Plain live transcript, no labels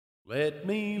Let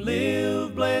me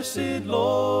live, blessed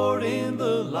Lord, in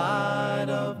the light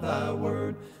of thy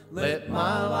word. Let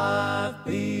my life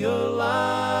be a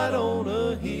light on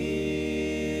a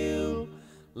hill,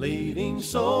 leading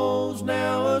souls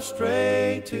now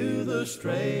astray to the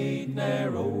straight,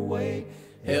 narrow way.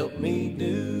 Help me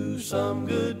do some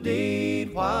good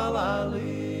deed while I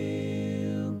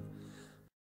live.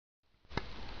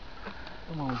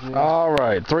 All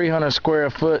right, 300 square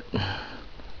foot,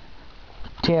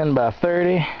 10 by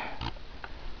 30.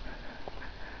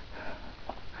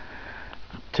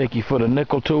 Take you for the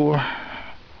nickel tour.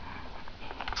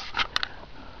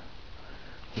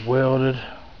 Welded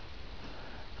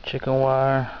chicken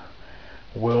wire,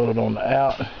 welded on the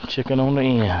out, chicken on the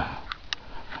in.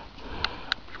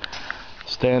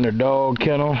 Standard dog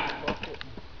kennel.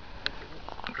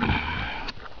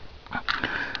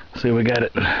 See, we got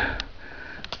it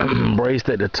braced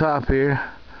at the top here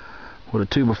with a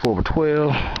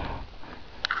 2x4x12.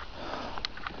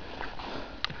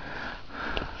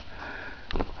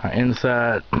 Our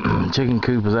inside chicken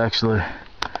coop is actually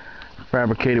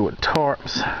fabricated with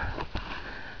tarps.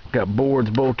 Got boards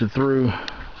bolted through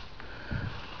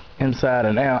inside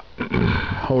and out.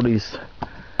 Hold these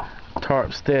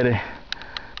tarps steady.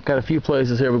 Got a few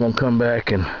places here we're going to come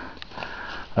back and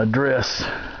address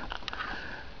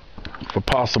for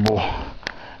possible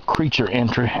creature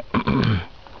entry.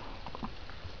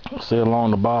 See,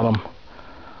 along the bottom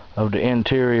of the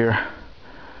interior,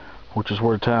 which is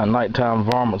where nighttime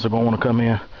varmints are going to want to come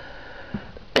in.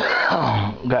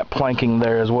 Got planking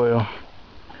there as well.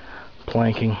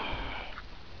 Planking.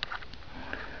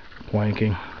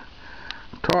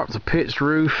 Tarp's a pitched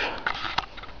roof.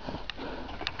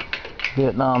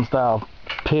 Vietnam style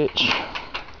pitch.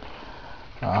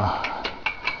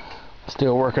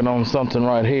 Still working on something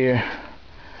right here.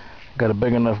 Got a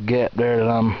big enough gap there that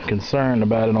I'm concerned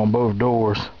about it on both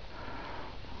doors.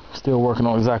 Still working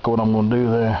on exactly what I'm going to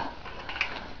do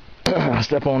there.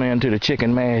 Step on into the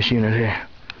chicken mash unit here.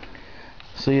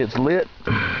 See, it's lit.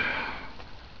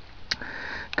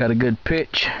 Got a good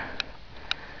pitch.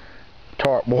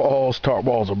 Tarp walls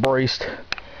are braced.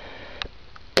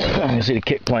 You can see the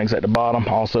kick planks at the bottom,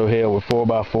 also held with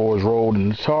 4x4s rolled in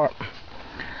the tarp.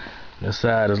 This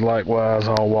side is likewise,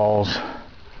 all walls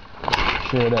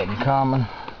share that in common.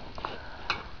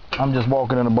 I'm just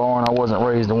walking in the barn. I wasn't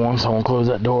raised in one, so I'm going to close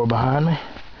that door behind me.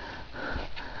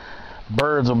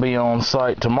 Birds will be on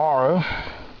site tomorrow.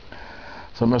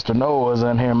 So Mr. Noah's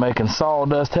in here making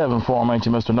sawdust heaven for him, ain't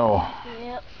you, Mr. Noah?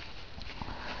 Yep.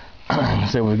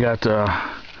 So we've got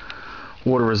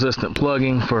water resistant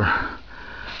plugging for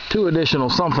 2 additional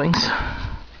somethings.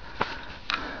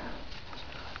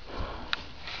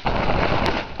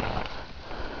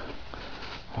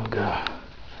 I'll go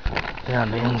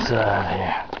down the inside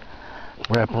here,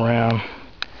 wrap around.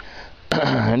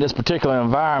 In this particular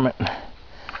environment,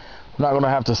 we're not going to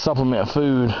have to supplement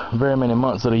food very many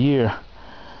months of the year.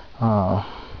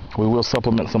 We will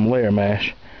supplement some layer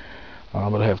mash,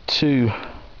 but I have 2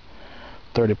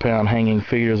 30-pound hanging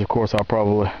feeders. Of course, I'll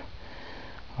probably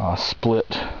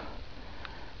split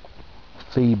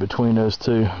feed between those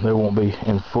 2. They won't be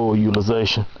in full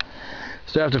utilization.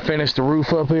 Still have to finish the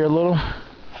roof up here a little.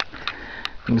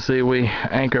 You can see we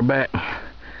anchor back,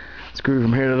 screw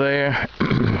from here to there.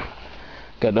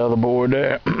 Got the other board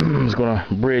there. Just gonna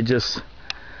bridge this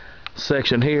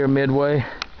section here midway,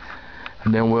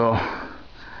 and then we'll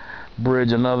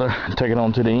bridge another and take it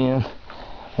on to the end.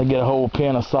 I get a whole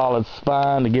pin of solid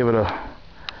spine to give it a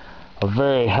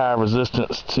very high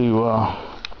resistance to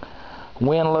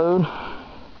wind load.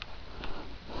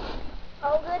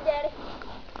 Oh, good, Daddy.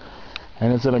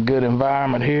 And it's in a good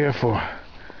environment here for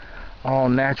all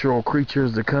natural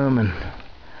creatures to come and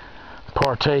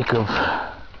partake of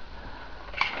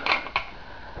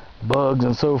bugs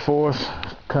and so forth.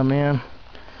 Come in.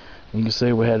 You can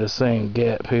see we had the same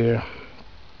gap here.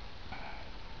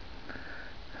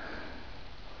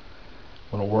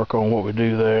 Gonna work on what we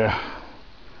do there.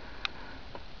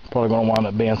 Probably gonna wind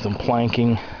up being some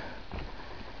planking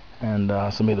and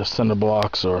some either cinder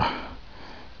blocks or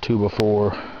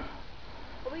 2x4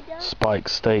 spike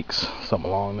stakes, something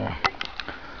along there.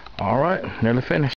 All right, nearly finished.